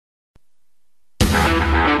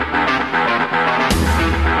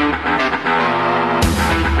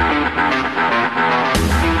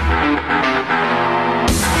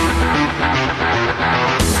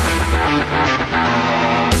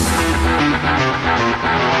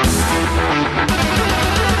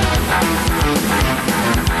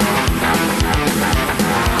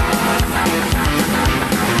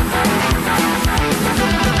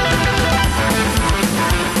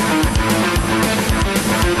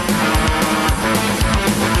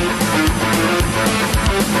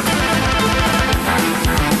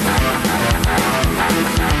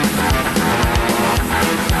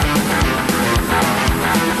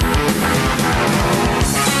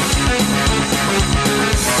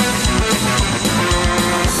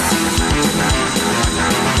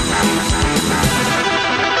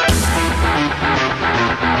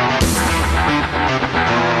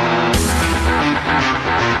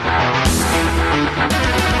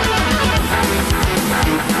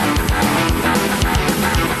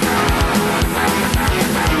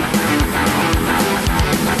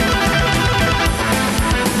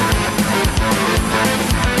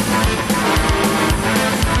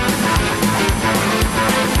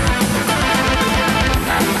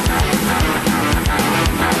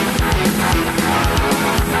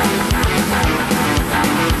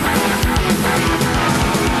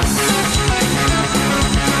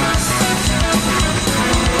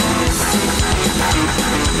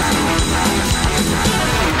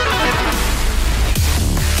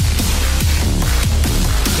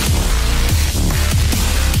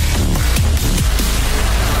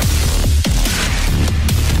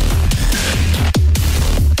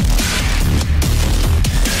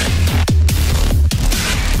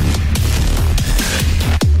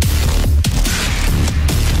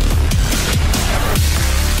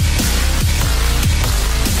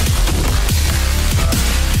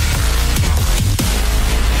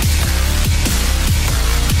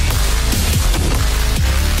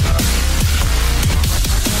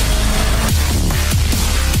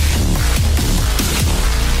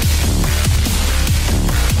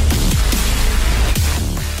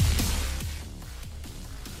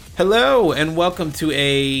Hello, and welcome to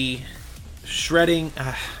a shredding,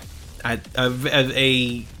 a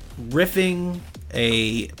riffing,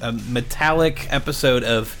 a metallic episode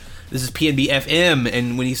of this is PNB FM,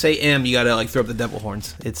 and when you say M, you gotta like throw up the devil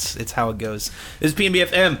horns. It's how it goes. This is PNB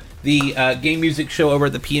FM, the game music show over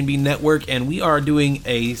at the PNB Network, and we are doing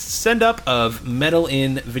a send-up of metal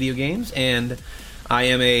in video games, and I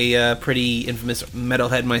am a pretty infamous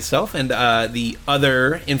metalhead myself, and the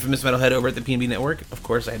other infamous metalhead over at the PNB Network, of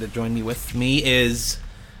course, I had to join me with me is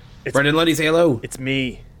Brendan Lundy. Say hello. It's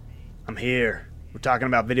me. I'm here. We're talking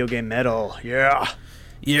about video game metal. Yeah.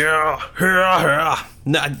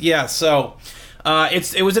 So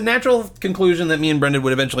it was a natural conclusion that me and Brendan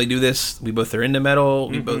would eventually do this. We both are into metal.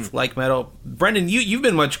 We both like metal. Brendan, you've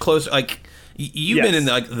been much closer, like. You've been in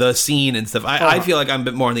like the scene and stuff. I feel like I'm a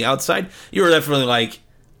bit more on the outside. You were definitely like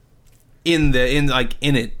in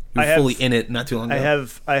it. You're fully in it not too long ago.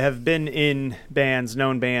 I have been in bands,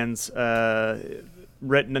 known bands,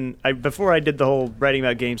 written. Before I did the whole writing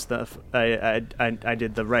about game stuff, I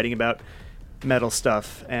did the writing about metal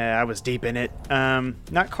stuff. I was deep in it.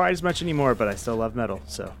 Not quite as much anymore, but I still love metal.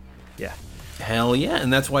 So, yeah. Hell yeah,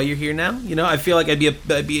 and that's why you're here now. You know, I feel like I'd be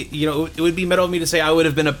it would be metal of me to say I would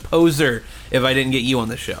have been a poser if I didn't get you on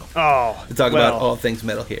the show. Oh, to talk about all things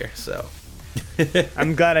metal here. So,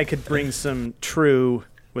 I'm glad I could bring some true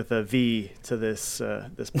with a V to this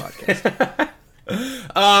podcast.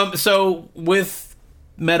 So with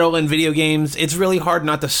metal and video games, it's really hard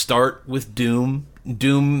not to start with Doom.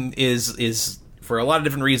 Doom is for a lot of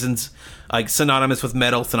different reasons, like synonymous with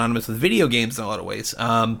metal, synonymous with video games in a lot of ways,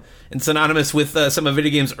 and synonymous with some of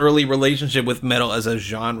video games' early relationship with metal as a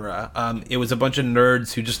genre. It was a bunch of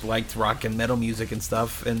nerds who just liked rock and metal music and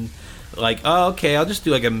stuff, and like, oh, okay, I'll just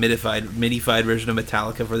do like a midified version of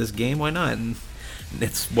Metallica for this game. Why not? And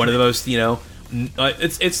it's one of the most,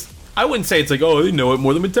 it's I wouldn't say it's like, oh, they know it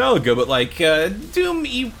more than Metallica, but like Doom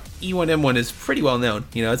E1M1 is pretty well known.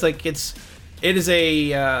 It's like it is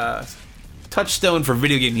a touchstone for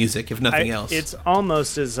video game music, if nothing else. It's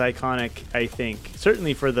almost as iconic, I think,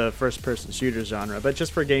 certainly for the first-person shooter genre, but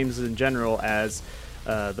just for games in general as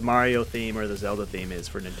the Mario theme or the Zelda theme is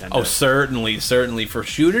for Nintendo. Oh, certainly for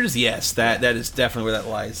shooters, yes, that is definitely where that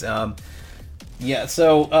lies.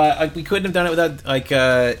 So we couldn't have done it without like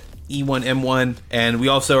E1M1, and we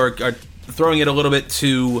also are throwing it a little bit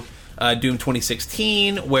to Doom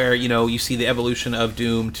 2016, where you see the evolution of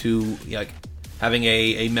Doom to like having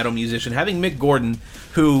a metal musician, having Mick Gordon,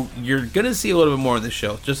 who you're going to see a little bit more on this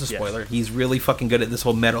show. Just a spoiler. Yes. He's really fucking good at this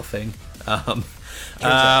whole metal thing.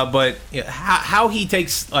 But how he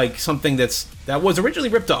takes like something that was originally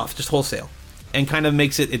ripped off, just wholesale, and kind of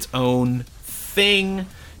makes it its own thing.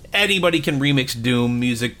 Anybody can remix Doom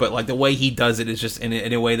music, but like the way he does it is just in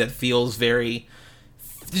a way that feels very...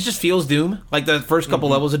 It just feels Doom. Like the first couple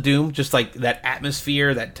levels of Doom, just like that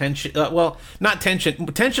atmosphere, that tension. Not tension.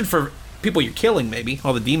 Tension for... people you're killing, maybe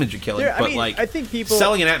all the demons you're killing, I think people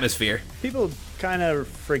selling an atmosphere. People kind of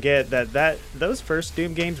forget that those first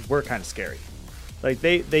Doom games were kind of scary. Like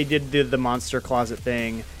they did the monster closet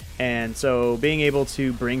thing, and so being able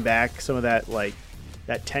to bring back some of that like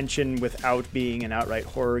that tension without being an outright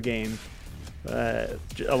horror game, a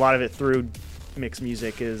lot of it through mixed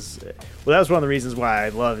music is that was one of the reasons why I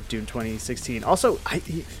love Doom 2016. Also,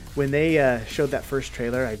 when they showed that first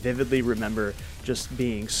trailer, I vividly remember just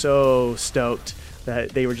being so stoked that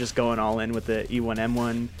they were just going all in with the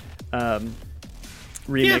E1M1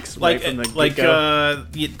 remix from the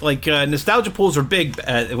get-go. Nostalgia pools were big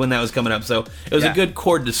when that was coming up, so it was a good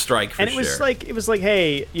chord to strike for sure. And it was like,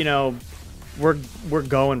 hey, we're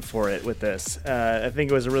going for it with this. I think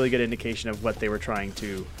it was a really good indication of what they were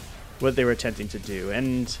attempting to do,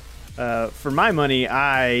 and for my money,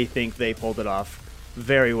 I think they pulled it off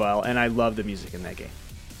very well, and I love the music in that game.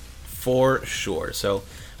 For sure. So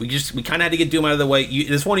we kind of had to get Doom out of the way.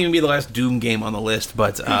 This won't even be the last Doom game on the list,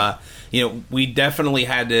 but we definitely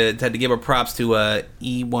had to give our props to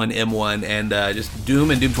E1M1 and just Doom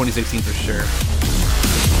and Doom 2016 for sure.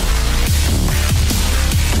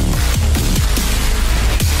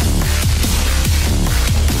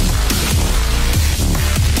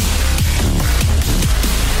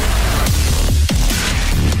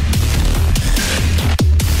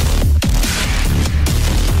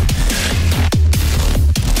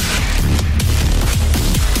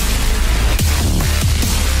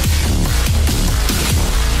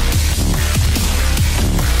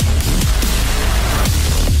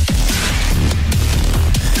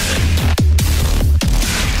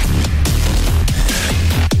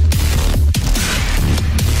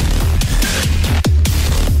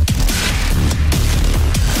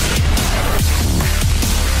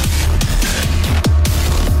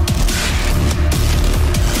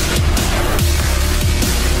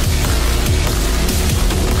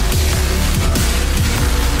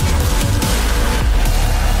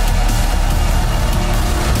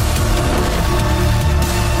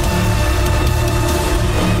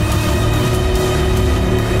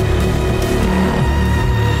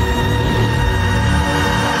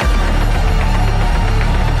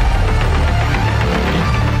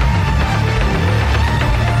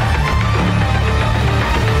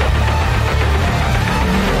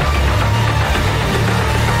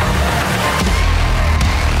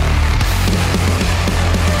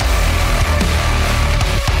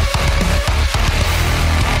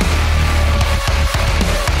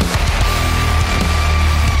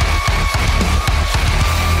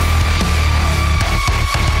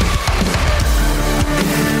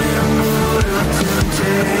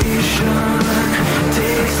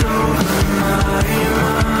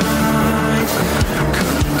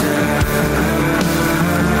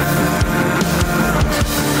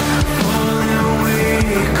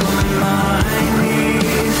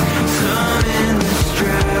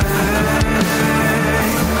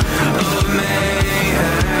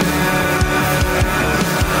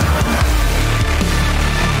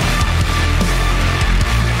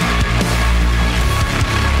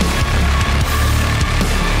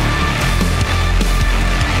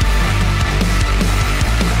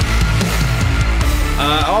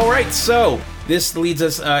 All right, so this leads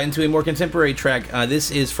us into a more contemporary track. This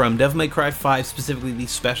is from Devil May Cry 5, specifically the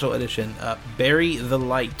special edition, Bury the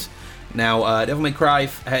Light. Now, Devil May Cry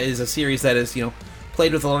is a series that is,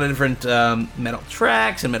 played with a lot of different metal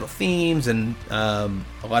tracks and metal themes and a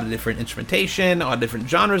lot of different instrumentation, a lot of different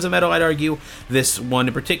genres of metal, I'd argue. This one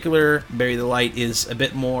in particular, Bury the Light, is a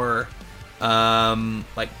bit more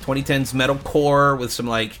like 2010s metalcore with some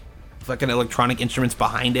like fucking electronic instruments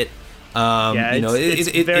behind it. It's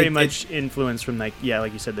very much influenced from like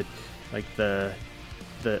you said, the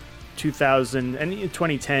 2000 and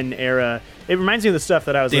 2010 era. It reminds me of the stuff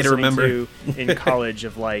that I was listening to in college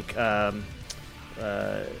of like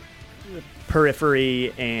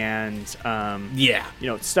Periphery and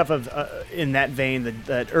stuff of in that vein,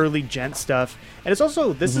 that early gent stuff. And it's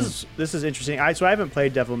also this is interesting. I haven't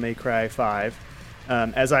played Devil May Cry 5.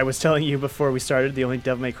 As I was telling you before we started, the only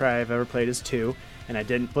Devil May Cry I've ever played is 2, and I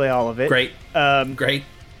didn't play all of it. Great.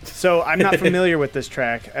 So I'm not familiar with this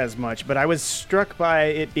track as much, but I was struck by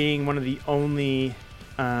it being one of the only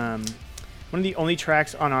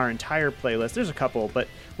tracks on our entire playlist. There's a couple, but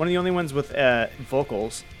one of the only ones with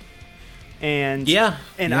vocals. And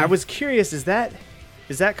I was curious, is that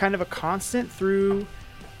kind of a constant through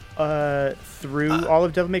all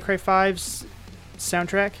of Devil May Cry 5's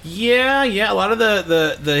soundtrack? Yeah. A lot of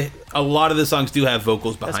the songs do have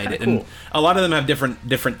vocals behind it, cool. And a lot of them have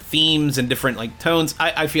different themes and different like tones.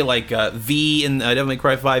 I feel like V in Devil May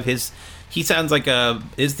Cry 5, his theme sounds like a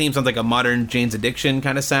modern Jane's Addiction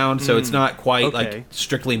kind of sound. So it's not quite like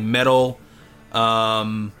strictly metal.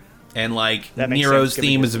 And like Nero's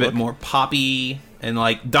theme is a bit more poppy, and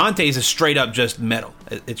like Dante's is straight up just metal.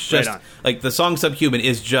 It's just like the song Subhuman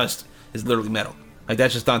is literally metal. Like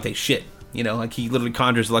that's just Dante's shit. Like he literally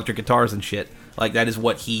conjures electric guitars and shit. Like that is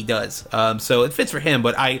what he does. So it fits for him.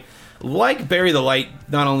 But I like Bury the Light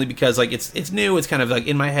not only because like it's new, it's kind of like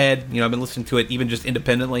in my head. I've been listening to it even just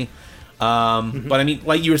independently. But I mean,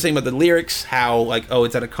 like you were saying about the lyrics, how like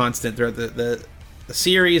it's at a constant throughout the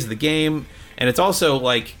series, the game. And it's also,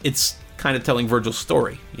 like, it's kind of telling Virgil's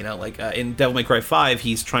story, Like, in Devil May Cry 5,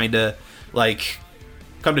 he's trying to, like,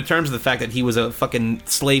 come to terms with the fact that he was a fucking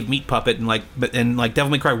slave meat puppet in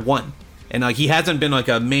Devil May Cry 1. And, like, he hasn't been, like,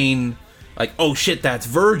 a main, like, oh, shit, that's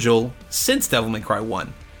Virgil since Devil May Cry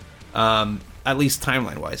 1. At least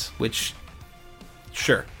timeline-wise, which,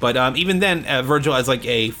 sure. But even then, Virgil as, like,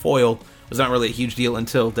 a foil was not really a huge deal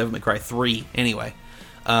until Devil May Cry 3, anyway.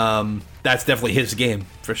 That's definitely his game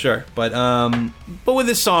for sure. But with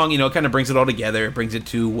this song, it kind of brings it all together. It brings it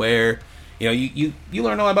to where you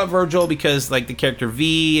learn a lot about Virgil because like the character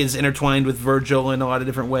V is intertwined with Virgil in a lot of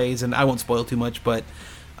different ways, and I won't spoil too much, but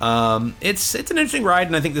it's an interesting ride,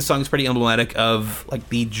 and I think this song is pretty emblematic of like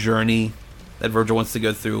the journey that Virgil wants to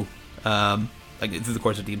go through, like through the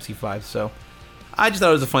course of DMC5. So I just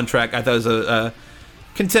thought it was a fun track. I thought it was a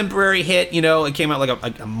contemporary hit, it came out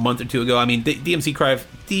like a month or two ago. I mean,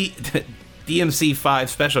 DMC5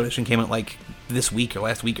 Special Edition came out like this week or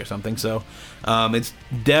last week or something, so it's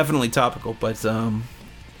definitely topical, but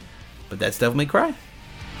that's Devil May Cry.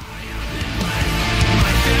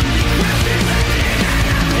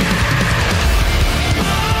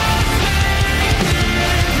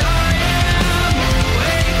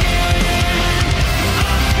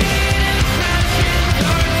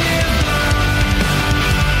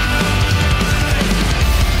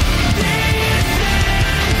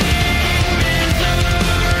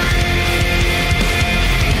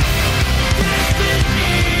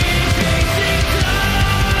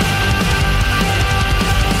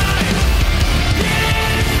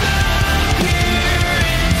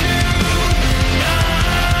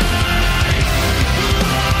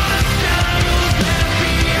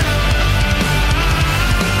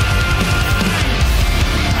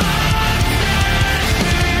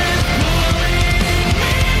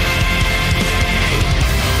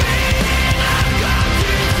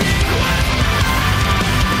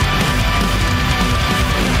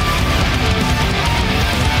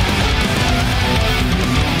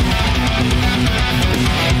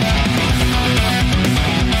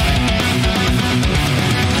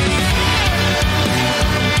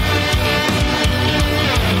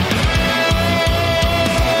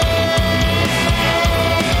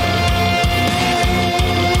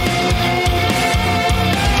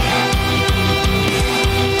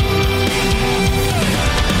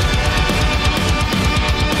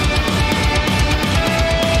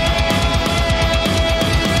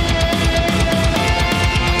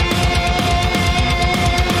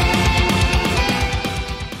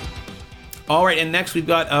 and next we've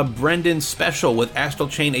got Brendan's Special with Astral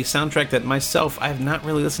Chain, a soundtrack that myself I have not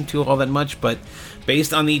really listened to all that much, but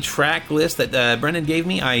based on the track list that Brendan gave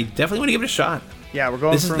me, I definitely want to give it a shot. Yeah, we're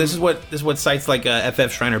going. This is what sites like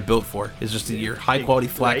FF Shrine are built for. Is just your high quality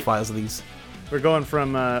FLAC files of these. We're going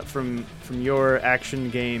from your action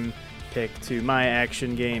game pick to my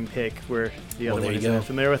action game pick, where the other one is I'm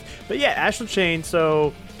familiar with. But yeah, Astral Chain.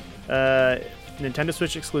 So Nintendo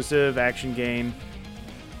Switch exclusive action game.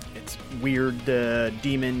 It's weird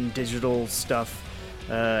demon digital stuff.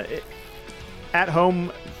 At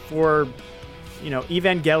home for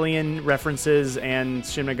Evangelion references and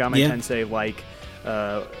Shin Megami Tensei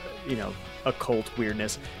occult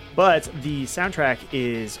weirdness. But the soundtrack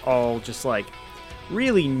is all just like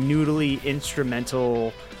really noodly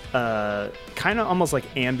instrumental, kind of almost like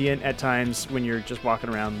ambient at times when you're just walking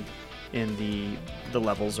around in the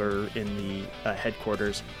levels or in the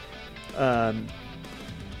headquarters.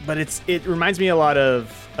 But it reminds me a lot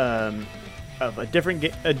of a different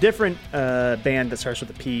band that starts with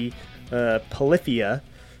a P, Polyphia.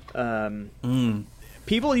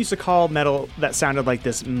 People used to call metal that sounded like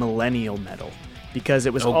this millennial metal because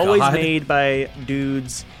it was always made by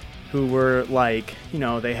dudes who were like,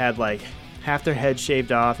 they had like half their head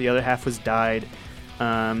shaved off, the other half was dyed.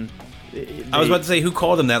 I was about to say, who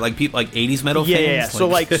called them that? Like people, like 80s metal fans? Yeah. So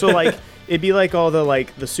like it'd be like all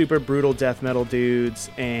the super brutal death metal dudes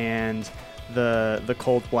and the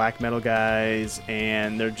cold black metal guys,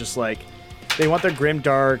 and they're just like, they want their grim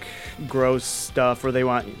dark gross stuff, or they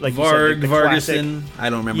want like Varguson. I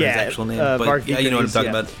don't remember his actual name, but you know what I'm talking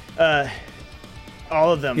about.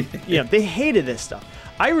 All of them, they hated this stuff.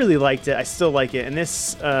 I really liked it. I still like it, and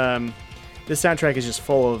this soundtrack is just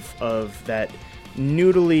full of that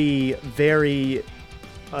noodly, very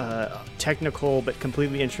technical but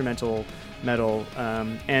completely instrumental metal.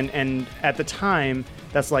 And at the time,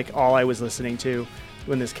 that's like all I was listening to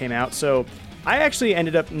when this came out. So I actually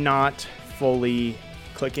ended up not fully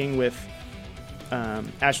clicking with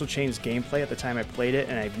Astral Chain's gameplay at the time I played it,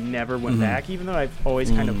 and I've never went back, even though I've always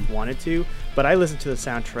kind of wanted to. But I listen to the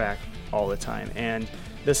soundtrack all the time, and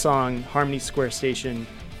this song, Harmony Square Station,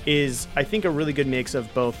 is, I think, a really good mix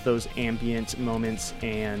of both those ambient moments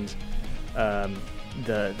and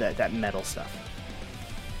that metal stuff.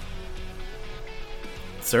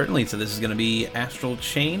 Certainly. So this is going to be Astral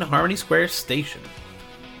Chain, Harmony Square Station.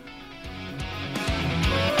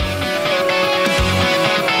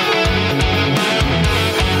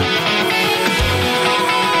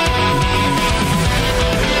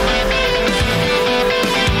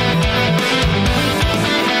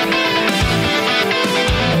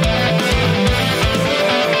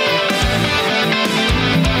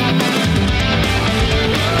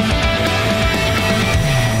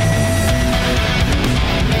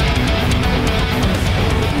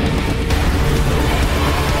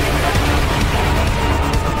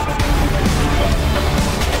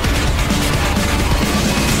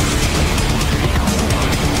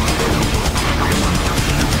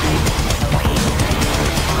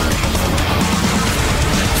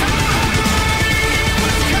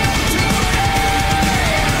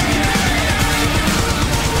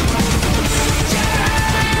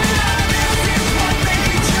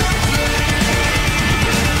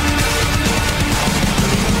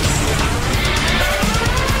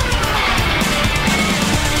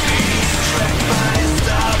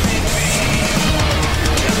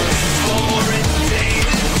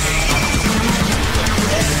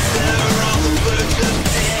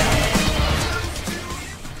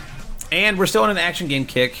 And we're still on an action game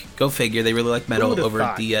kick. Go figure. They really like metal over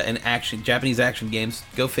at the Japanese action games.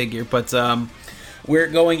 Go figure. But we're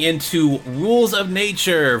going into Rules of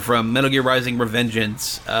Nature from Metal Gear Rising: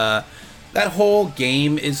 Revengeance. That whole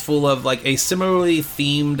game is full of like a similarly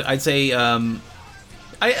themed, I'd say,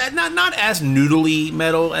 not as noodly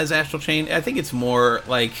metal as Astral Chain. I think it's more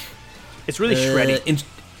like it's really shreddy.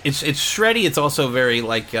 It's shreddy. It's also very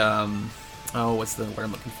like what's the word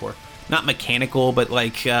I'm looking for? Not mechanical, but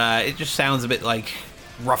like it just sounds a bit like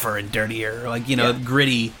rougher and dirtier, like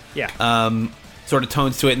gritty. Yeah. Sort of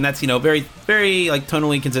tones to it, and that's very, very like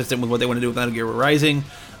tonally consistent with what they want to do with Metal Gear Rising.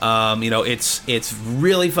 It's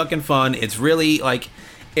really fucking fun. It's really like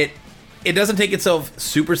it doesn't take itself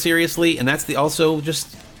super seriously, and that's also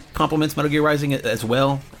just complements Metal Gear Rising as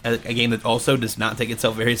well. A game that also does not take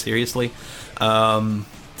itself very seriously,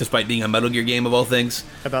 despite being a Metal Gear game of all things.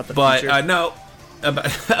 About the future.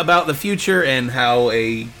 About the future and how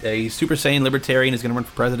a Super Saiyan libertarian is going to run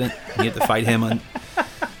for president. And you have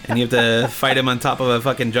to fight him on top of a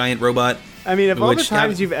fucking giant robot. I mean, of all the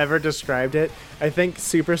times you've ever described it, I think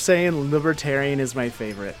Super Saiyan libertarian is my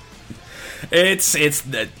favorite.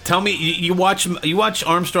 Tell me, you watch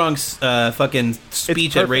Armstrong's fucking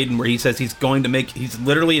speech at Raiden where he says he's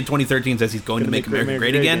literally in 2013 says he's going to make America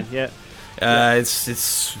great again. Yeah. It's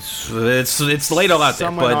laid all out there.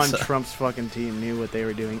 Someone on Trump's fucking team knew what they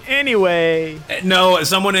were doing. Anyway, no,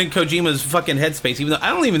 someone in Kojima's fucking headspace. Even though I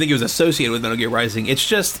don't even think he was associated with Metal Gear Rising, it's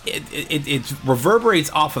just it reverberates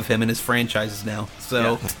off of him and his franchises now.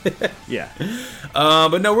 So yeah.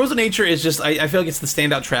 But no, Rules of Nature is just I feel like it's the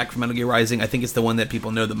standout track from Metal Gear Rising. I think it's the one that people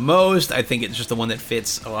know the most. I think it's just the one that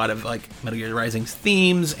fits a lot of like Metal Gear Rising's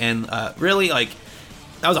themes and really like.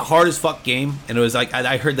 That was a hard as fuck game, and it was like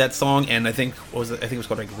I heard that song, and I think it was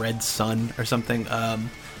called like Red Sun or something,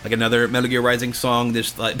 like another Metal Gear Rising song.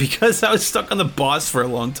 Just like because I was stuck on the boss for a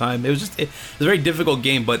long time, it was a very difficult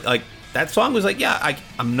game. But like that song was like, yeah,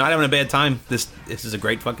 I'm not having a bad time. This is a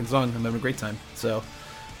great fucking song. I'm having a great time. So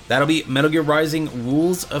that'll be Metal Gear Rising: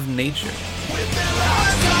 Rules of Nature.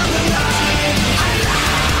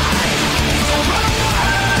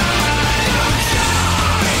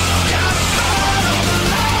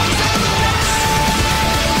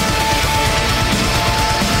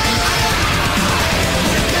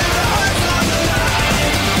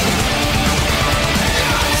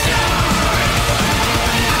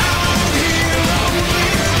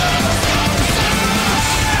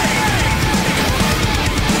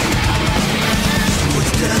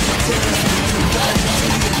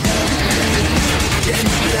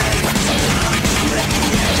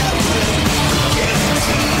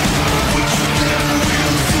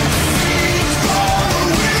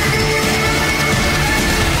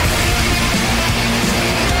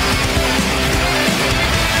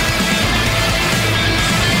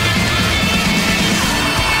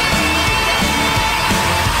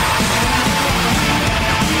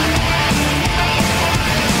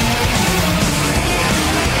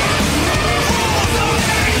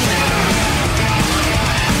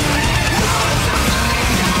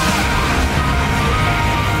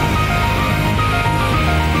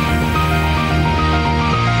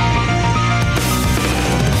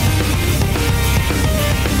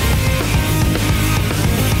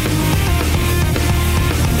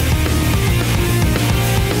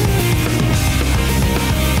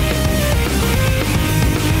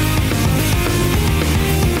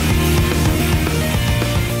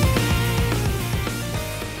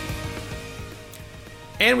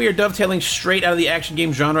 And we are dovetailing straight out of the action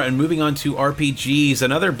game genre and moving on to RPGs.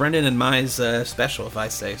 Another Brendan and Mize special, if I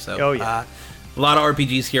say so. Oh, yeah. A lot of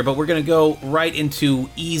RPGs here, but we're going to go right into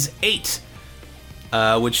Ys 8,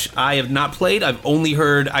 which I have not played. I've only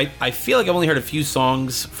heard... I feel like I've only heard a few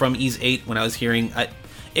songs from Ys 8 when I was hearing...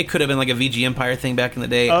 it could have been like a VG Empire thing back in the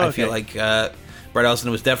day. Oh, okay. I feel like Brett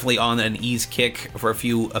Ellison was definitely on an Ys kick for a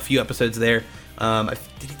few episodes there. Did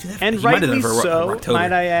he do that? And he might have done rightly it for so, October.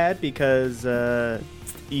 might I add, because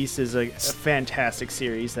Ys is a fantastic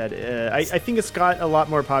series that I think it's got a lot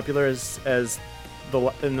more popular in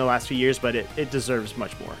the last few years, but it deserves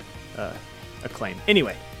much more acclaim.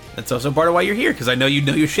 Anyway. That's also part of why you're here, because I know you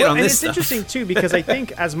know your shit on this stuff. And it's interesting, too, because I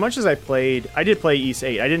think as much as I did play Ys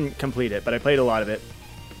 8. I didn't complete it, but I played a lot of it.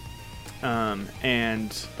 I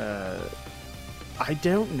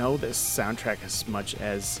don't know this soundtrack as much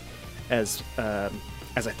as I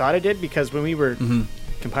thought I did, because when we were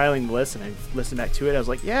compiling the list and I listened back to it, I was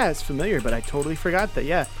like, yeah, it's familiar, but I totally forgot that.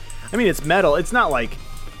 Yeah, I mean, it's metal. It's not like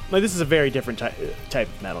this is a very different type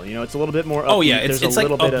of metal. You know, it's a little bit more upbeat. Oh yeah, it's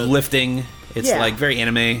like uplifting. It's like very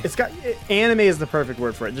anime. It's got anime is the perfect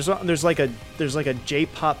word for it. There's like a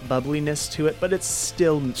J-pop bubbliness to it, but it's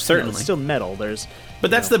still certainly it's still metal.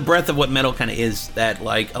 But that's the breadth of what metal kind of is, that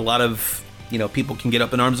like a lot of people can get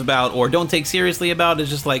up in arms about or don't take seriously about.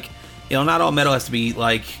 It's just like, not all metal has to be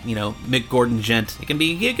like Mick Gordon gent. It can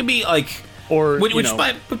be like, or which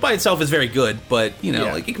by itself is very good, but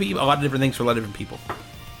like it can be a lot of different things for a lot of different people.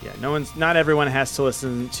 Yeah, not everyone has to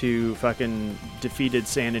listen to fucking Defeated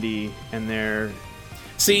Sanity and their...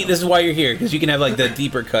 See, this is why you're here, because you can have like the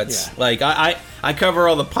deeper cuts. Yeah. Like I cover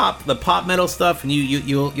all the pop metal stuff, and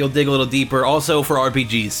you'll dig a little deeper. Also for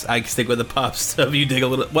RPGs, I stick with the pop stuff. You dig a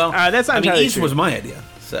little. Well, that's not entirely Ys true. was my idea.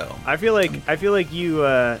 So I feel like you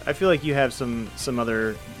have some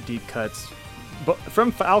other deep cuts, but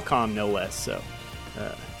from Falcom no less. So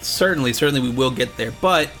certainly we will get there,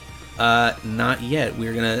 but not yet.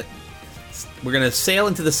 We're gonna sail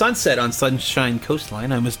into the sunset on Sunshine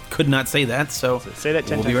Coastline. I almost could not say that, so say that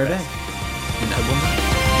 10 we'll times be right fast. back. And I will not.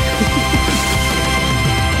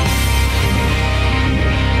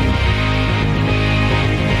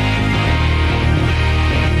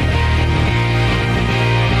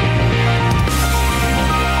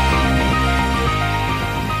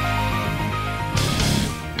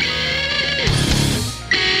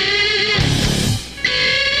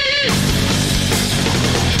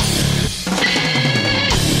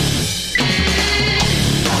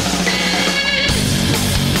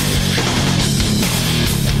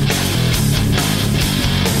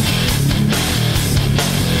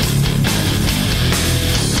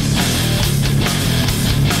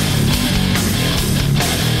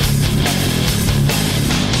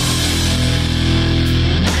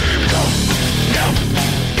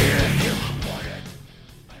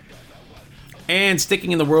 And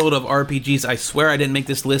sticking in the world of RPGs, I swear I didn't make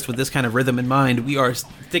this list with this kind of rhythm in mind. We are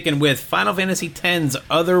sticking with Final Fantasy X's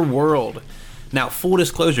Other World. Now, full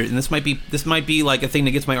disclosure, and this might be like a thing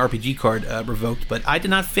that gets my RPG card revoked, but I did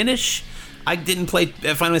not finish. I didn't play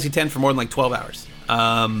Final Fantasy X for more than like 12 hours.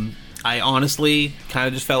 I honestly kind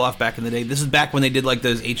of just fell off back in the day. This is back when they did like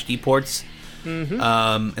those HD ports in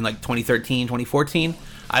like 2013, 2014.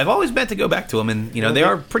 I've always meant to go back to them, and they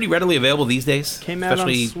are pretty readily available these days. Came out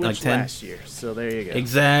especially on Switch like 10. last year, so there you go.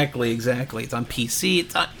 Exactly. It's on PC.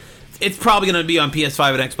 It's probably going to be on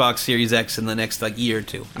PS5 and Xbox Series X in the next like year or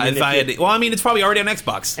two. It's probably already on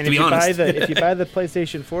Xbox. And to be honest, if you buy the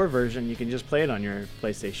PlayStation 4 version, you can just play it on your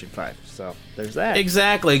PlayStation 5. So there's that.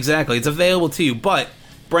 Exactly. It's available to you. But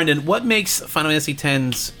Brendan, what makes Final Fantasy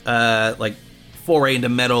X's like foray into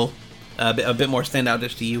metal a bit more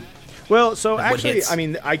standout to you? Well, so actually, I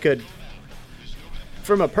mean, I could,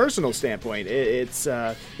 from a personal standpoint,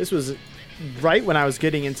 this was right when I was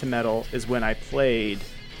getting into metal is when I played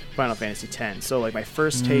Final Fantasy X. So like my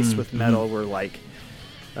first taste with metal were like,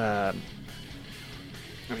 my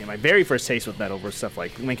very first taste with metal were stuff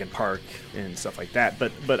like Linkin Park and stuff like that.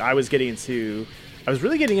 But I was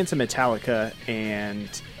really getting into Metallica and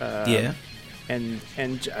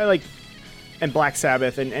Black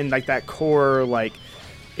Sabbath and like that core like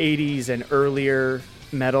 80s and earlier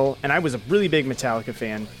metal, and I was a really big Metallica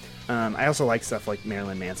fan. I also like stuff like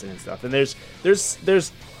Marilyn Manson and stuff, and there's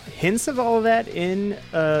hints of all of that in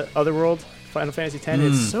Otherworld, Final Fantasy X.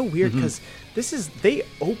 It's so weird because they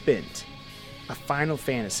opened a Final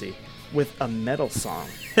Fantasy with a metal song,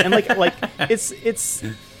 and like it's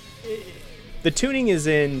the tuning is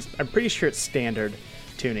in, I'm pretty sure it's standard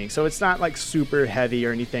tuning, so it's not like super heavy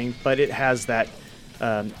or anything, but it has that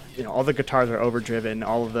all the guitars are overdriven,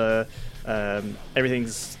 all of the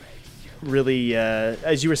everything's really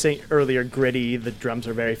as you were saying earlier, gritty. The drums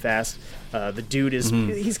are very fast. The dude is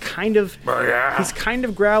he's kind of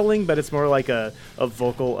growling, but it's more like a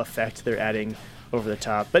vocal effect they're adding over the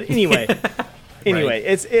top. But anyway, Right.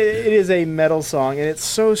 it is a metal song, and it's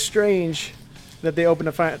so strange that they open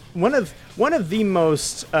a one of the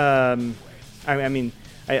most I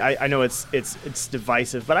know it's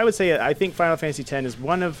divisive, but I would say I think Final Fantasy X is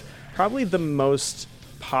one of probably the most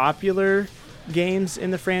popular games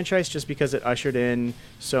in the franchise, just because it ushered in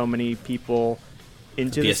so many people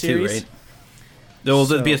into the series. Right? The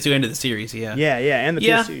PS2 into the series, yeah, and the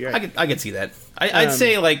PS2. Right. I could see that. I'd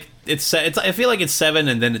say like it's. I feel like it's 7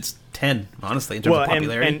 and then it's 10. Honestly, in terms of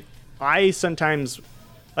popularity. And I sometimes,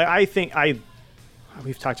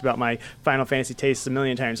 we've talked about my Final Fantasy tastes a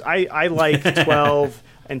million times. I like 12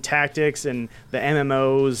 and Tactics and the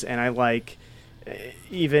MMOs, and I like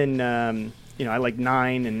even I like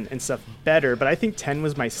 9 and stuff better. But I think 10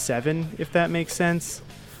 was my 7, if that makes sense.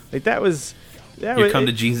 Like that was your come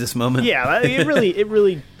to Jesus moment. Yeah, it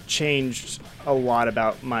really changed a lot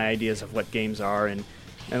about my ideas of what games are, and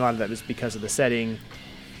a lot of that was because of the setting,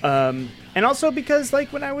 and also because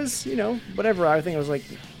like when I was whatever, I think I was like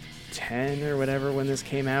 10 or whatever when this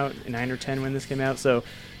came out, 9 or 10 when this came out. So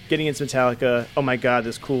getting into Metallica, oh my god,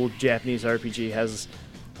 this cool Japanese RPG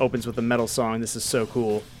opens with a metal song. This is so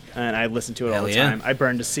cool, and I listened to it all the time. I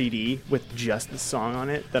burned a CD with just the song on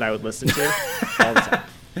it that I would listen to all the time.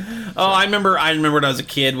 Oh, I remember when I was a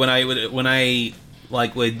kid when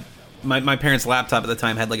my parents' laptop at the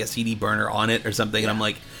time had like a CD burner on it or something, and I'm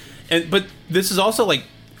like, but this is also like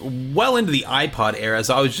well into the iPod era,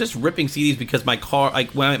 so I was just ripping CDs because my car,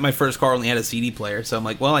 like my first car only had a CD player, so I'm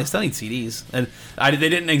like, well, I still need CDs, and they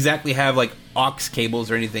didn't exactly have like aux cables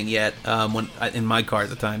or anything yet in my car at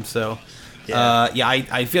the time, so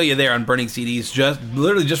I feel you there on burning CDs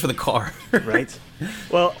literally just for the car, right?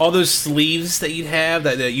 Well, all those sleeves that you'd have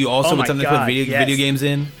that you also would something put video games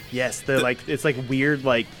in. Yes, it's like weird,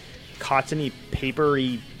 like cottony,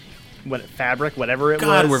 papery, fabric, whatever it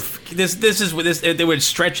was. It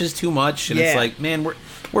stretches too much, and it's like, man,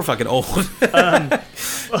 we're fucking old. My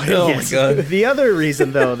god. The other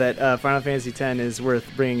reason though that Final Fantasy X is worth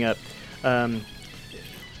bringing up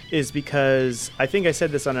is because I think I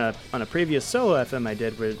said this on a previous solo FM I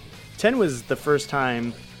did, where 10 was the first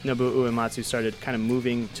time Nobuo Uematsu started kind of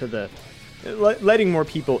moving to letting more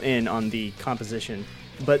people in on the composition.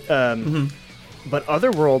 But but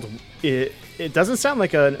Otherworld, it doesn't sound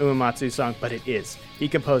like an Uematsu song, but it is. He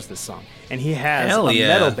composed this song, and he has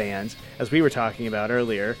metal band, as we were talking about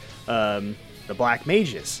earlier, the Black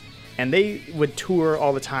Mages, and they would tour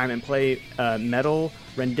all the time and play metal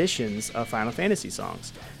renditions of Final Fantasy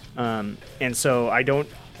songs. And so I don't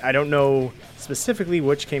know specifically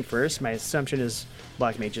which came first. My assumption is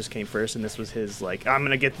Black Mages came first, and this was his, like, I'm going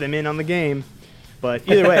to get them in on the game. But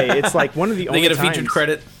either way, it's like one of the only times... They get a featured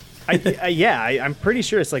credit. I'm pretty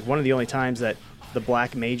sure it's like one of the only times that the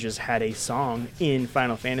Black Mages had a song in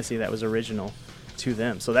Final Fantasy that was original to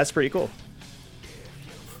them. So that's pretty cool.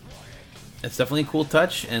 It's definitely a cool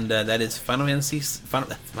touch, and that is Final Fantasy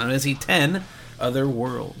X, Other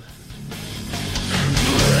World.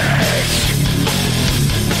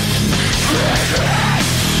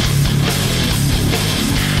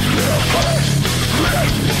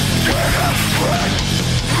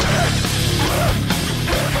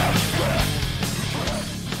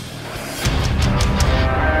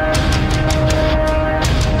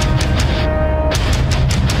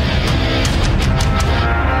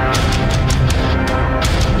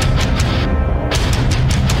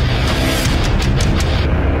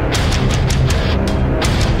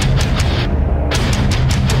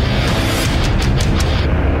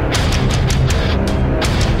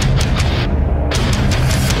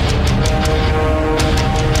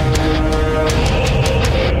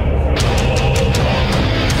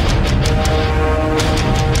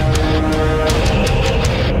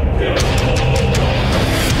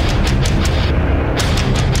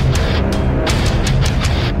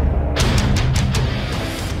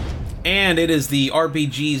 And it is the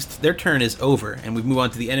RPG's, their turn is over, and we move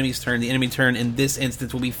on to the enemy's turn. The enemy turn in this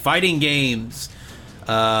instance will be fighting games,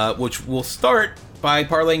 which will start by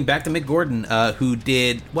parlaying back to Mick Gordon, who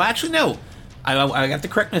did, well, actually, no, I have to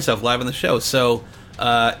correct myself live on the show. So,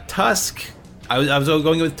 Tusk, I was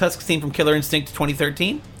going with Tusk's theme from Killer Instinct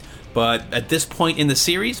 2013, but at this point in the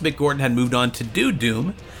series, Mick Gordon had moved on to do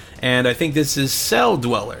Doom, and I think this is Cell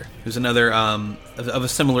Dweller, who's another of a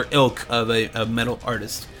similar ilk of a metal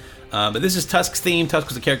artist. But this is Tusk's theme. Tusk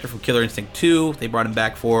was a character from Killer Instinct 2. They brought him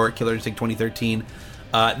back for Killer Instinct 2013.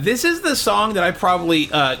 This is the song that I probably,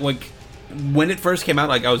 when it first came out,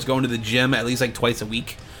 like, I was going to the gym at least, like, twice a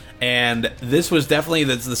week. And this was definitely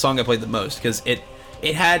the song I played the most, because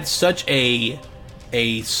it had such a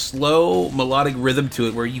slow, melodic rhythm to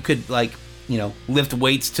it where you could, like, you know, lift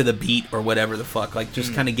weights to the beat or whatever the fuck, like,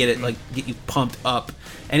 just kind of get you pumped up.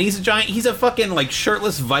 And he's a fucking, like,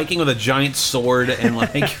 shirtless Viking with a giant sword and,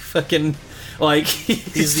 like, fucking, like,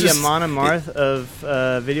 he's the Amon Amarth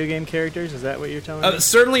of video game characters. Is that what you're telling me?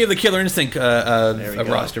 Certainly of the Killer Instinct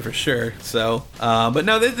roster for sure. So, but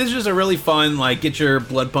no, this is just a really fun, like, get your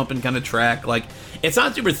blood pumping kind of track. Like, it's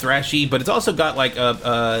not super thrashy, but it's also got like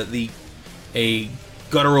a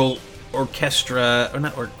guttural orchestra, or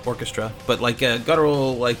not orchestra, but like a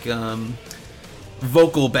guttural, like,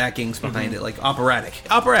 vocal backings behind it, like operatic.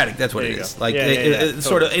 That's what it is. Like, it's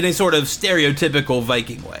sort of in a sort of stereotypical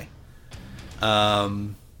Viking way.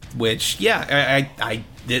 Which, yeah, I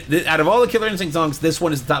did, out of all the Killer Instinct songs, this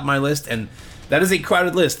one is the top of my list, and that is a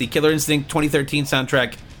crowded list. The Killer Instinct 2013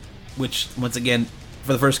 soundtrack, which, once again,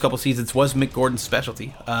 for the first couple seasons, was Mick Gordon's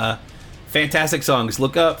specialty. Fantastic songs.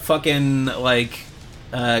 Look up fucking, like,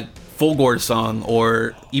 Fulgore song,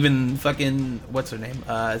 or even fucking, what's her name?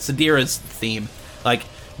 Sadira's theme. Like,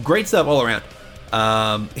 great stuff all around.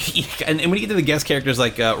 And when you get to the guest characters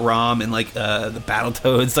like Rom and like the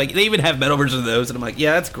Battletoads, like, they even have metal versions of those, and I'm like,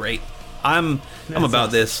 yeah, that's great. I'm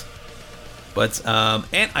about this. But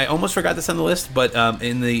and I almost forgot this on the list, but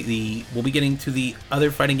in the we'll be getting to the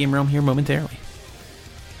other fighting game realm here momentarily.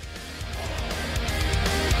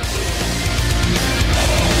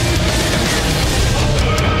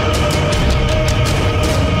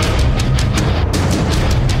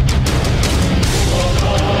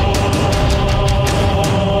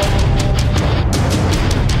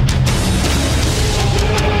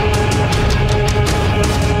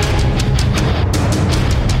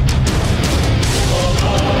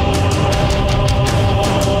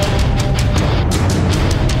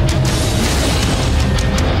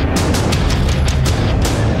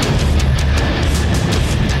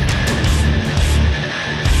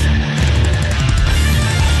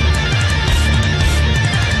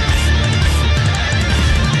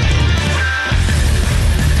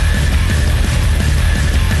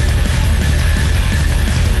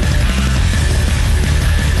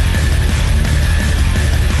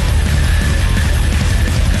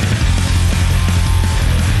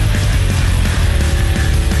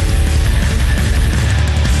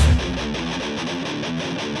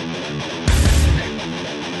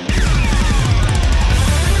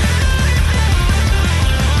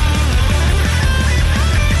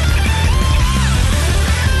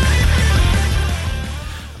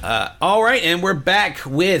 And we're back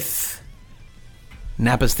with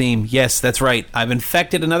Nappa's theme. Yes, that's right. I've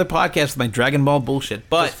infected another podcast with my Dragon Ball bullshit.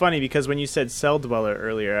 But it's funny because when you said Cell Dweller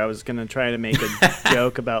earlier, I was gonna try to make a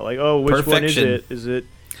joke about, like, oh, which Perfection. one is it?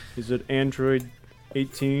 Is it Android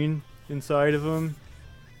 18 inside of him?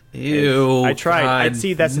 Ew. I tried. God,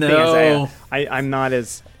 See, that's the no. thing. I'm not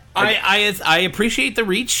as. I appreciate the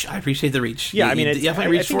reach. I appreciate the reach. Yeah, You- I mean, you it's,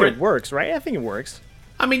 definitely I reach think for it works, right? I think it works.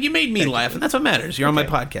 I mean, you made me laugh, and that's what matters. You're on my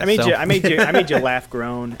podcast. I made you laugh,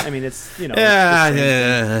 groan. I mean, it's Yeah, it's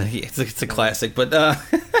the same thing. it's a classic, but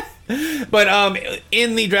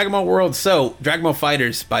in the Dragon Ball world, so Dragon Ball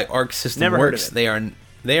Fighters by Arc System Never heard of Works, it.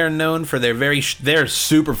 they are known for their they're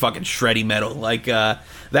super fucking shreddy metal. Like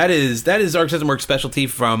that is Arc System Works specialty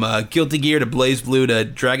from Guilty Gear to Blaze Blue to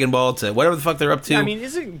Dragon Ball to whatever the fuck they're up to. Yeah, I mean,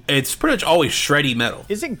 it's pretty much always shreddy metal.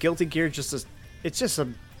 isn't Guilty Gear just a? It's just a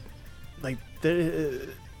like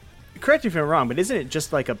correct me if I'm wrong, but isn't it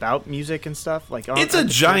just like about music and stuff? Like It's a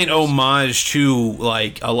giant homage to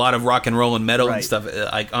like a lot of rock and roll and metal and Right. stuff,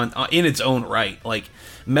 like on in its own right. Like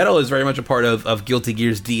metal is very much a part of Guilty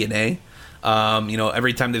Gear's DNA.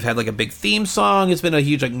 Every time they've had like a big theme song, it's been a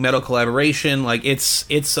huge like metal collaboration. Like it's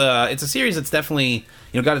a series that's definitely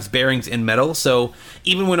got its bearings in metal. So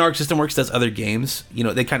even when Arc System Works does other games,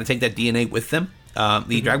 they kind of take that DNA with them.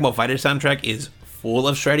 The Dragon Ball Fighter soundtrack is full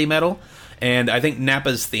of shreddy metal. And I think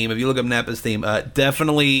Nappa's theme, if you look up Nappa's theme,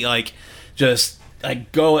 definitely like just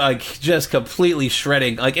like go like just completely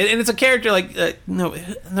shredding. Like, and it's a character like no,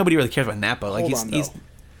 nobody really cares about Nappa. Like Hold on, he's though.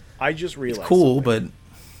 I just realized cool, something. but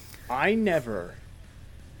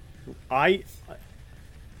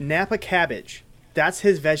Napa cabbage. That's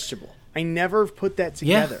his vegetable. I never put that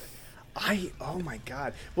Yeah. together. Oh my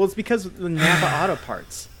god. Well, it's because of the Napa auto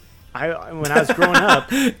parts. When I was growing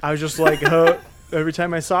up, I was just like, every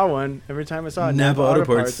time I saw a Napa auto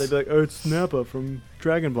parts, I'd be like, oh, it's Napa from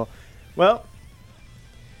Dragon Ball. Well,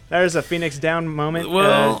 there's a Phoenix Down moment.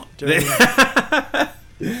 well, during-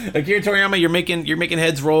 Akira Toriyama, you're making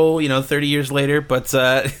heads roll. 30 years later, but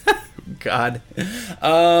God,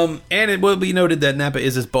 and it will be noted that Nappa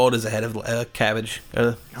is as bald as a head of cabbage.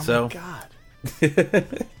 oh So. my god.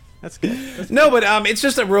 That's good. No, but it's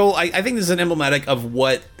just a real. I think this is an emblematic of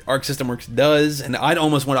what Arc System Works does, and I'd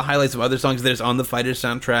almost want to highlight some other songs that's on the Fighters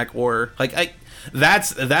soundtrack, or like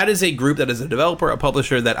that is a group that is a developer, a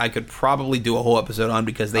publisher that I could probably do a whole episode on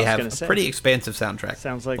because they have a pretty expansive soundtrack.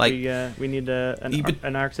 Sounds like we need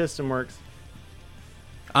an Arc System Works.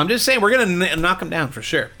 I'm just saying we're gonna knock them down for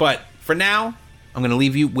sure, but for now, I'm gonna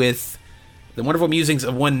leave you with the wonderful musings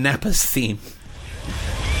of one Nappa's theme.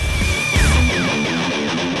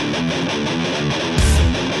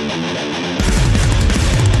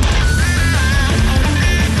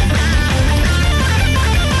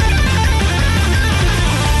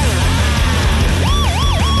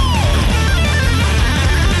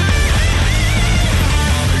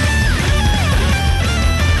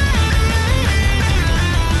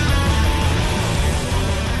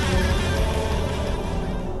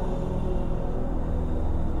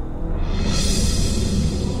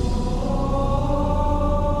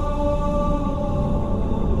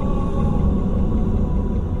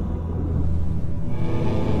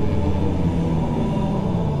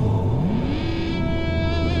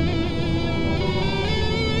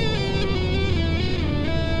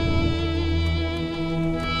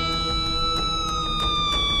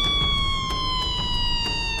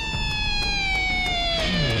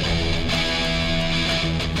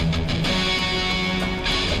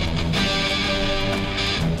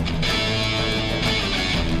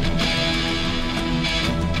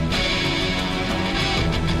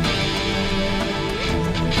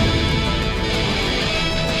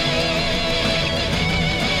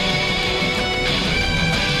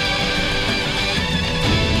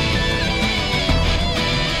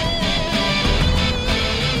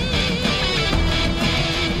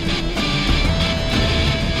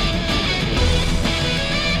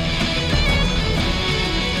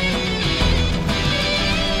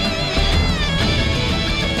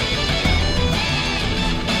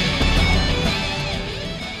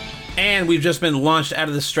 And we've just been launched out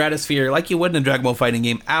of the stratosphere, like you would in a Dragon Ball fighting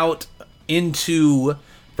game, out into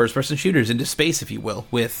first-person shooters, into space, if you will,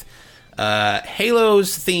 with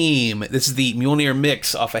Halo's theme. This is the Mjolnir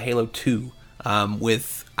mix off of Halo 2.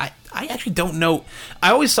 I actually don't know.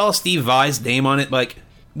 I always saw Steve Vai's name on it. Like,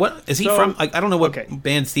 what is he from? Like, I don't know what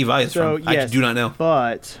band Steve Vai is from. I do not know.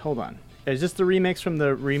 But hold on, is this the remix from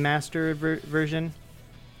the remastered version?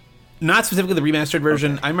 Not specifically the remastered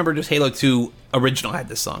version. Okay. I remember just Halo 2 original had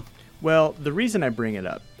this song. Well, the reason I bring it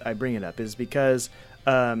up is because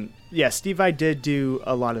Steve Vai did do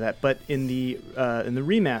a lot of that, but in the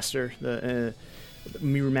remaster, the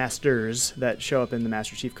remasters that show up in the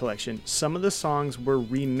Master Chief Collection, some of the songs were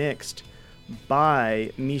remixed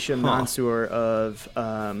by Misha Mansour of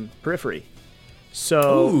Periphery.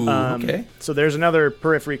 So, so there's another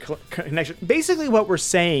Periphery connection. Basically, what we're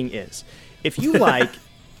saying is, if you like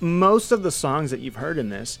most of the songs that you've heard in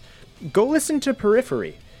this, go listen to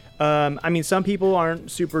Periphery. I mean, some people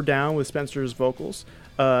aren't super down with Spencer's vocals.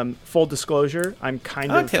 Full disclosure, I'm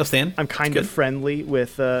kind of friendly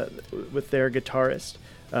with their guitarist.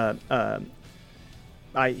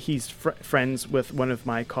 He's friends with one of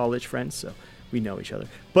my college friends, so we know each other.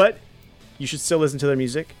 But you should still listen to their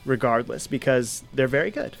music regardless, because they're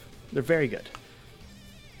very good. They're very good.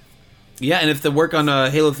 Yeah, and if the work on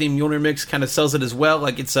a Halo themed Mjolnir mix kind of sells it as well,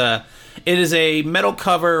 like it is a metal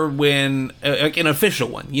cover when like an official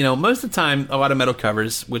one. You know, most of the time, a lot of metal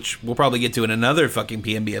covers, which we'll probably get to in another fucking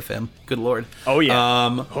PMBFM. Good lord. Oh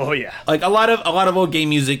yeah. Like a lot of old game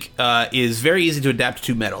music is very easy to adapt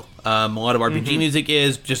to metal. A lot of RPG music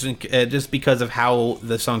is just because of how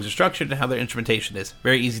the songs are structured and how their instrumentation is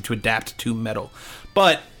very easy to adapt to metal,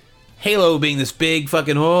 but Halo being this big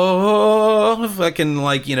fucking fucking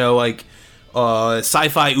like, you know, like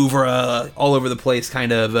sci-fi oeuvre all over the place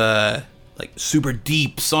kind of like super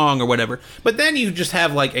deep song or whatever, but then you just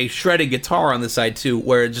have like a shredded guitar on the side too,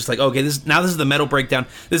 where it's just like, okay, this is the metal breakdown.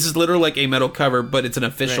 This is literally like a metal cover, but it's an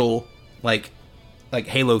official like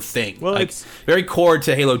Halo thing. Well, like, it's very core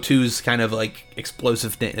to Halo 2's kind of like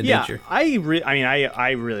explosive nature.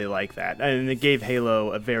 I really like that, and it gave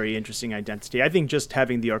Halo a very interesting identity. I think just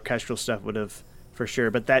having the orchestral stuff would have, for sure,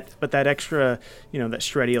 but that extra, you know, that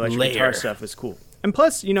shreddy electric guitar stuff is cool. And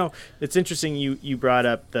plus, you know, it's interesting you brought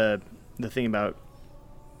up the thing about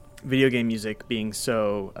video game music being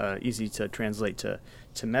so easy to translate to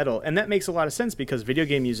metal, and that makes a lot of sense because video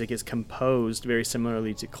game music is composed very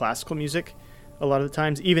similarly to classical music a lot of the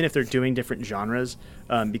times, even if they're doing different genres,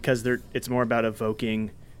 because it's more about evoking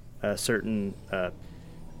a certain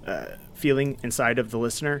feeling inside of the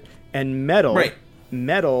listener. And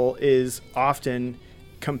metal is often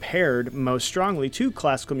compared most strongly to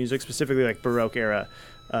classical music, specifically like Baroque era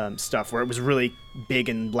stuff, where it was really big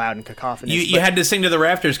and loud and cacophonous. You had to sing to the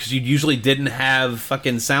rafters because you usually didn't have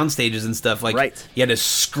fucking sound stages and stuff. Like, you had to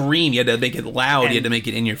scream, you had to make it loud, you had to make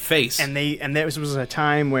it in your face. And there was a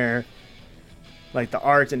time where, like, the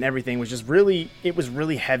art and everything was just really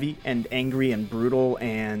heavy and angry and brutal,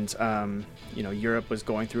 and you know, Europe was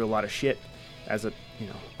going through a lot of shit, as it, you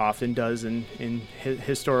know, often does in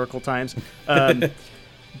historical times.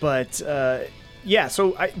 But yeah,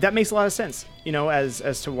 so that makes a lot of sense, you know,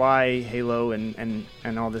 as to why Halo and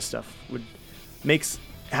all this stuff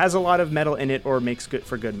has a lot of metal in it, or makes good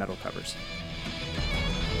for good metal covers.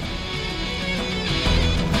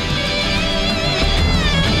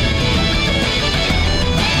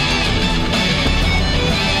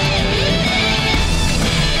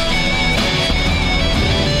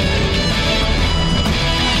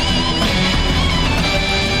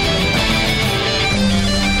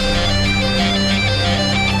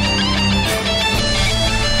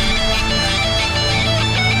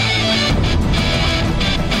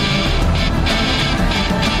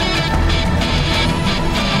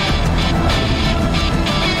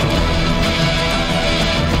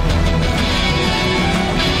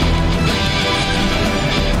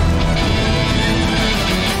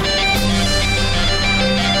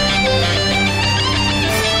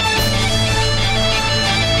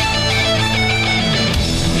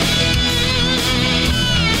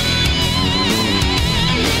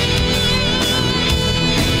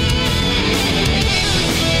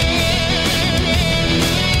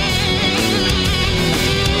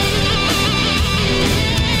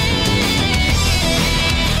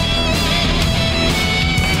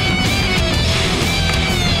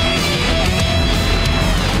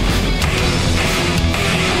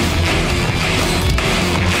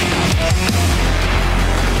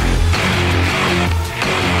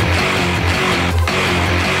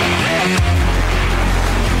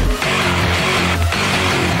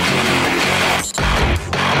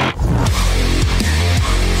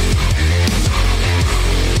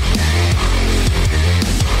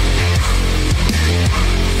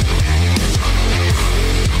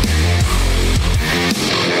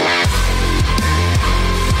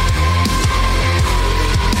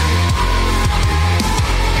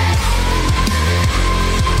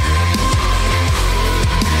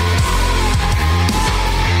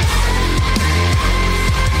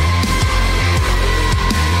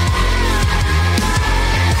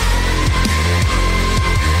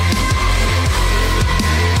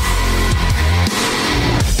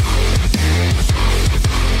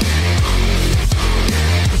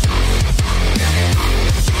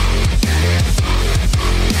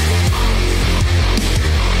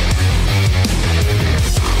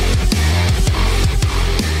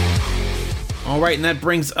 right, and that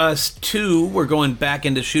brings us to, we're going back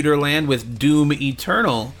into shooter land with Doom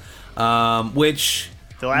Eternal, which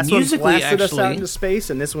The last one Musically, blasted us out actually- into space,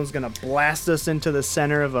 and this one's gonna blast us into the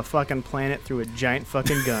center of a fucking planet through a giant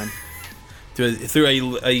fucking gun.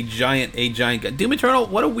 through a giant gun. Doom Eternal,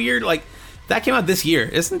 what a weird, like, that came out this year.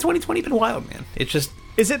 Isn't 2020 been wild, man? It's just...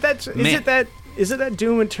 Is it that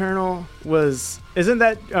Doom Eternal was? Isn't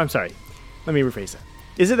that? I'm sorry. Let me rephrase that.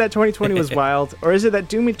 Is it that 2020 was wild, or is it that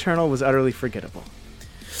Doom Eternal was utterly forgettable?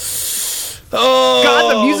 Oh,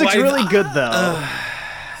 God, the music's really good though.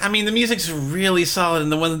 I mean, the music's really solid,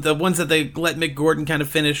 and the ones that they let Mick Gordon kind of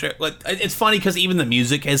finish. It's funny because even the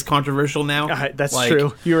music is controversial now. That's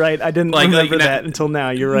true. You're right. I didn't remember that until now.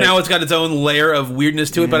 You're right. Now it's got its own layer of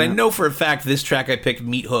weirdness to it, but I know for a fact this track I picked,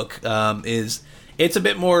 Meat Hook, it's a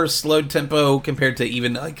bit more slow tempo compared to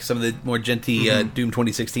even like some of the more genty Doom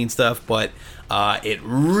 2016 stuff, but it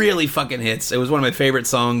really fucking hits. It was one of my favorite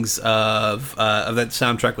songs of that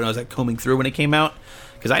soundtrack when I was combing through when it came out.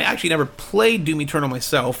 Because I actually never played Doom Eternal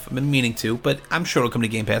myself. I've been meaning to, but I'm sure it'll come to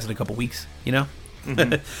Game Pass in a couple weeks, you know?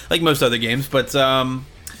 Like most other games. But, I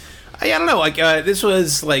don't know. This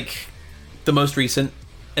was, the most recent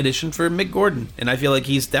edition for Mick Gordon. And I feel like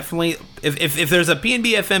he's definitely... If there's a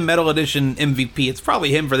PNB FM Metal Edition MVP, it's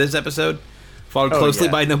probably him for this episode. Followed closely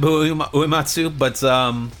by Nobuo Uematsu. But,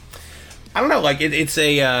 I don't know.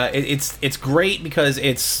 It's great because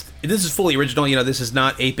this is fully original. You know, this is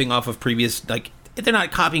not aping off of previous, they're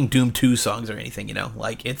not copying Doom 2 songs or anything, you know?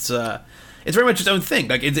 It's very much its own thing.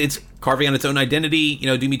 It's carving on its own identity. You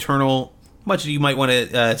know, Doom Eternal, much as you might want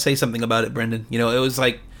to say something about it, Brendan. You know, it was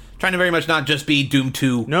trying to very much not just be Doom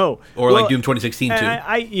 2. No. Or Doom 2016 2.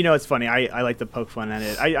 It's funny. I like to poke fun at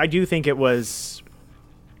it. I do think it was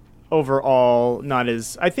overall not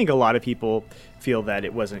as... I think a lot of people feel that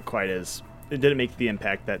it wasn't quite as... It didn't make the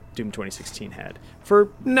impact that Doom 2016 had. For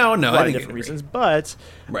a lot of different reasons. But...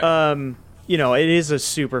 Right. It is a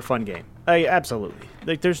super fun game. Absolutely.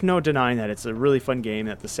 There's no denying that it's a really fun game,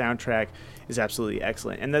 that the soundtrack is absolutely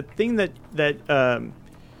excellent. And the thing that's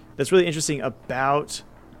really interesting about...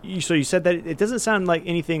 So you said that it doesn't sound like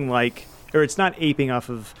anything or it's not aping off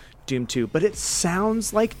of Doom 2, but it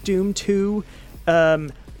sounds like Doom 2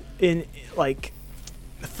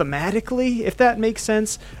 thematically, if that makes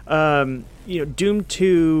sense. Doom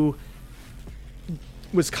 2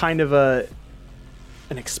 was kind of an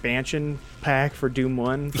expansion pack for Doom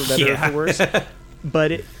 1, for better or for worse.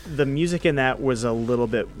 But the music in that was a little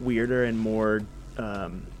bit weirder and more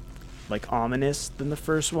ominous than the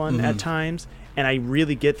first one at times. And I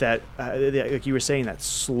really get that, like you were saying, that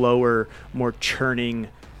slower, more churning.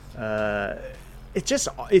 It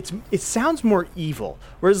sounds more evil.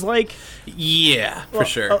 Whereas for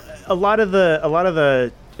sure. A lot of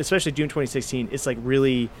the especially Doom 2016, it's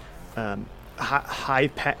really high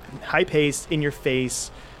paced, in your face.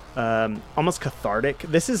 Almost cathartic.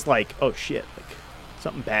 This is oh shit,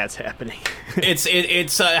 something bad's happening.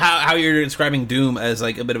 it's how you're describing Doom as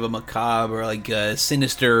a bit of a macabre or a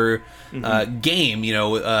sinister game. You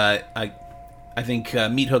know, I think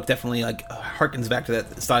Meat Hook definitely harkens back to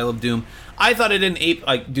that style of Doom. I thought it didn't ape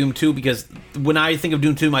Doom 2 because when I think of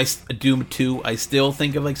Doom 2, I still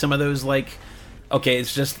think of some of those okay,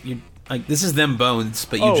 it's just this is them bones,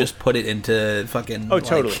 but you just put it into fucking. Oh,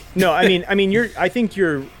 totally. No, I mean, I think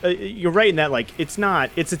you're right in that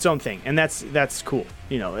it's its own thing, and that's cool.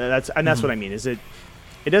 You know, that's what I mean. Is it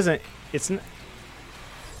doesn't. It's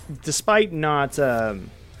despite not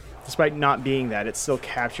being that, it still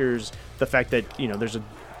captures the fact that there's a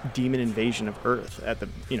demon invasion of Earth at the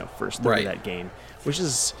first third of that game, which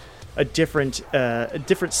is a different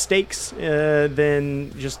stakes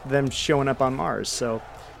than just them showing up on Mars. So.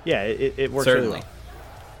 Yeah, it works really well.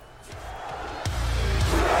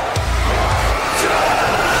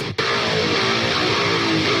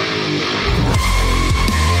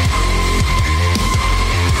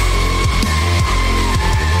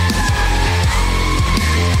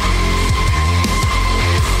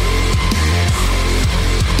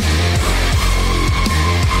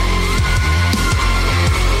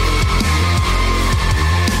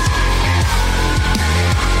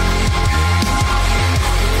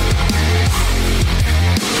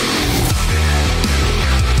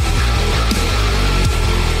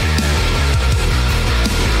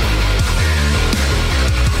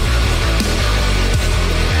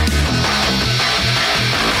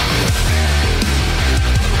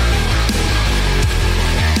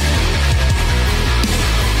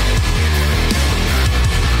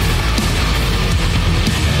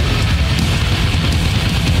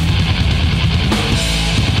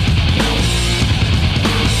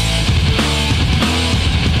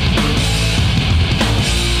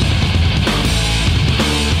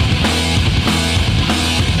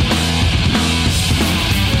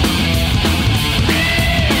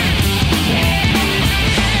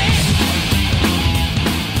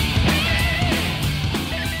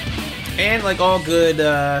 like all good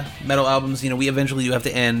metal albums, we eventually do have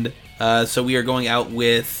to end. So we are going out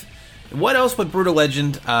with what else but Brutal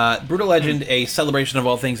Legend? Brutal Legend, a celebration of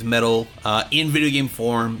all things metal in video game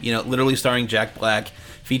form. Literally starring Jack Black,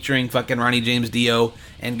 featuring fucking Ronnie James Dio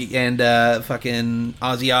and fucking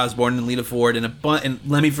Ozzy Osbourne and Lita Ford and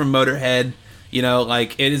Lemmy from Motorhead.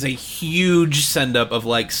 It is a huge send-up of,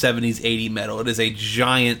 70s, 80s metal. It is a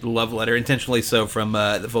giant love letter, intentionally so, from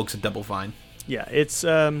the folks at Double Fine. Yeah, it's...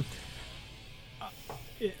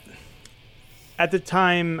 at the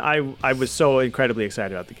time, I was so incredibly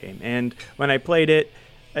excited about the game. And when I played it,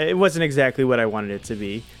 it wasn't exactly what I wanted it to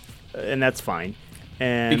be. And that's fine.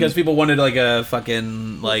 And because people wanted, a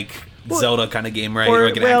fucking, Zelda kind of game, right? Or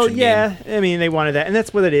an action yeah. game. I mean, they wanted that. And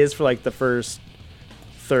that's what it is for, the first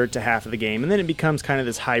third to half of the game, and then it becomes kind of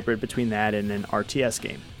this hybrid between that and an RTS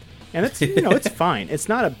game, and it's it's fine. It's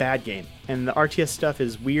not a bad game, and the RTS stuff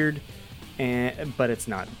is weird, but it's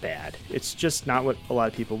not bad. It's just not what a lot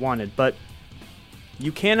of people wanted. But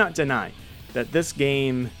you cannot deny that this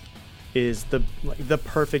game is the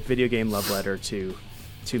perfect video game love letter to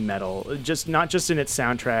metal. Not just in its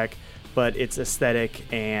soundtrack, but its aesthetic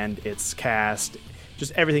and its cast,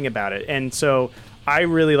 just everything about it. And so I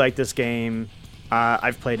really like this game.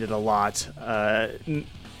 I've played it a lot, and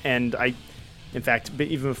in fact,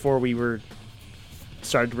 even before we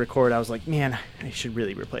started to record, I was like, man, I should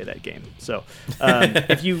really replay that game. So,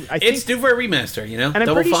 it's due for a remaster, And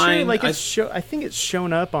I'm pretty sure, I think it's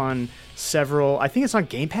shown up on several. I think it's on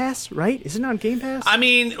Game Pass, right? Is it on Game Pass? I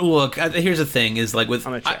mean, look, here's the thing: is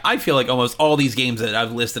I feel like almost all these games that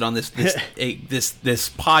I've listed on this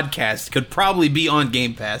podcast could probably be on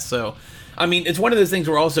Game Pass. So. I mean, it's one of those things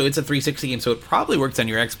where also it's a 360 game, so it probably works on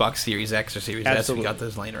your Xbox Series X or Series S if you got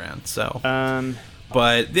those laying around. So,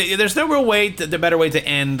 but there's no real way, the better way to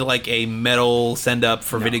end a metal send up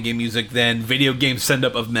for video game music than video game send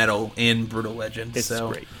up of metal in Brutal Legend. It's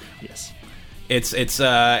great. Yes, it's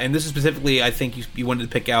and this is specifically, I think you wanted to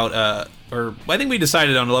pick out, or I think we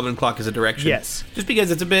decided on 11 O'Clock as a direction. Yes, just because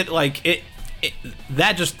it's a bit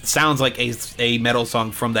that just sounds like a metal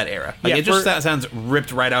song from that era. That sounds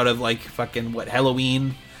ripped right out of fucking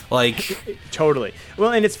Halloween, totally.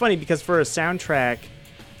 Well, and it's funny because for a soundtrack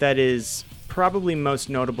that is probably most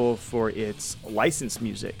notable for its licensed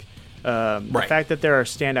music, the fact that there are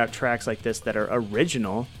standout tracks like this that are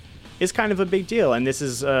original is kind of a big deal. And this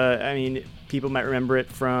is, I mean, people might remember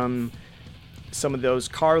it from some of those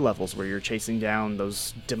car levels where you're chasing down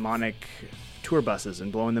those demonic tour buses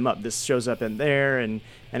and blowing them up. This shows up in there and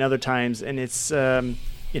other times, and it's it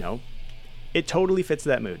totally fits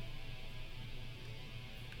that mood.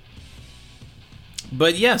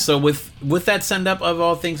 But yeah, so with that send up of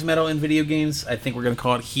all things metal in video games, I think we're going to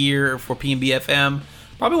call it here for PNB FM.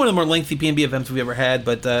 Probably one of the more lengthy PNB FMs we've ever had,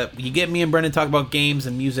 but you get me and Brendan talk about games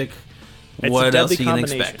and music. What else you can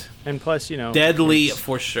expect? And plus, deadly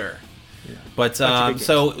for sure. Yeah. But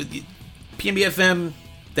so PNB FM,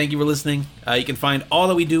 thank you for listening. You can find all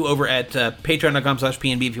that we do over at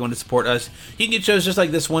patreon.com/PNB if you want to support us. You can get shows just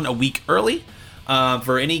like this one a week early.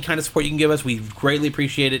 For any kind of support you can give us, we greatly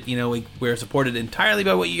appreciate it. We're supported entirely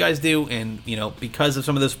by what you guys do, and because of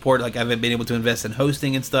some of the support, I've been able to invest in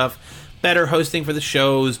hosting and stuff, better hosting for the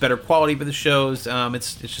shows, better quality for the shows.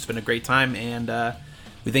 It's just been a great time, and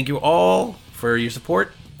we thank you all for your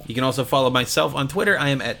support. You can also follow myself on Twitter. I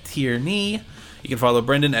am at Tierney. You can follow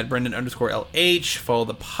Brendan at Brendan_LH. Follow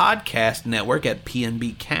the podcast network at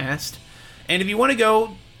PNBcast. And if you want to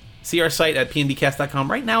go see our site at pnbcast.com,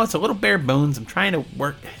 right now it's a little bare bones. I'm trying to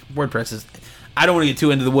work WordPress. I don't want to get too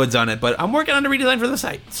into the woods on it, but I'm working on a redesign for the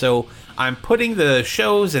site. So I'm putting the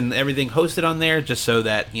shows and everything hosted on there just so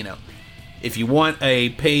that, if you want a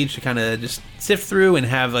page to kind of just sift through and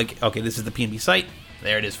have okay, this is the PNB site,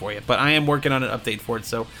 there it is for you. But I am working on an update for it,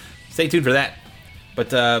 so stay tuned for that. But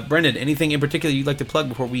Brendan, anything in particular you'd like to plug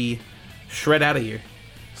before we shred out of here?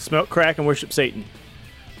 Smoke crack and worship Satan.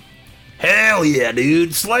 Hell yeah,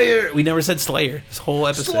 dude. Slayer. We never said Slayer this whole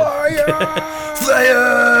episode. Slayer!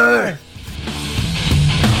 Slayer!